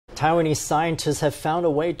Taiwanese scientists have found a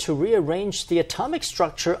way to rearrange the atomic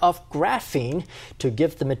structure of graphene to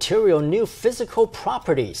give the material new physical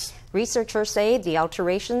properties. Researchers say the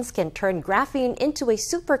alterations can turn graphene into a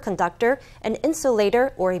superconductor, an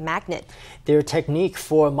insulator, or a magnet. Their technique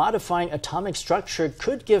for modifying atomic structure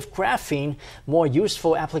could give graphene more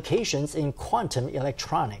useful applications in quantum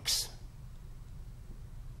electronics.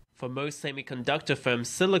 For most semiconductor firms,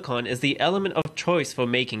 silicon is the element of choice for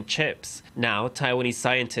making chips. Now, Taiwanese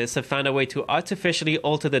scientists have found a way to artificially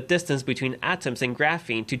alter the distance between atoms in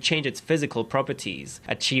graphene to change its physical properties.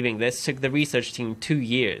 Achieving this took the research team 2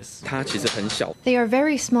 years. They are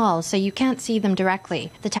very small, so you can't see them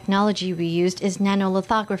directly. The technology we used is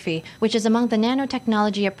nanolithography, which is among the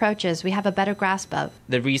nanotechnology approaches we have a better grasp of.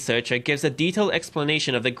 The researcher gives a detailed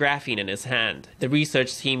explanation of the graphene in his hand. The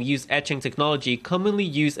research team used etching technology commonly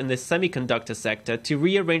used in the semiconductor sector to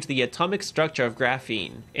rearrange the atomic structure of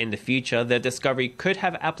graphene. In the future, their discovery could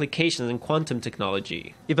have applications in quantum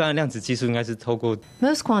technology.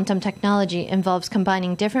 Most quantum technology involves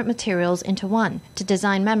combining different materials into one to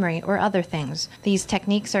design memory or other things. These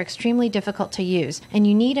techniques are extremely difficult to use, and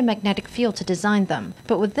you need a magnetic field to design them.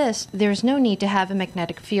 But with this, there's no need to have a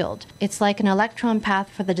magnetic field. It's like an electron path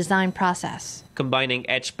for the design process. Combining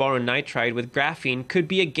etched boron nitride with graphene could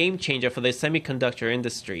be a game changer for the semiconductor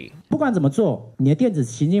industry. No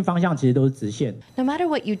matter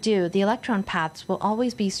what you do, the electron paths will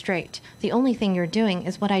always be straight. The only thing you're doing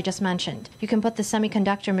is what I just mentioned. You can put the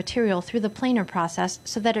semiconductor material through the planar process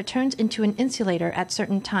so that it turns into an insulator at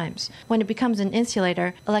certain times. When it becomes an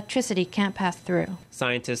insulator, electricity can't pass through.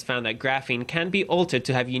 Scientists found that graphene can be altered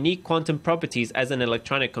to have unique quantum properties as an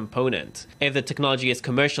electronic component. If the technology is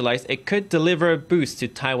commercialized, it could deliver a boost to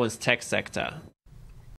Taiwan's tech sector.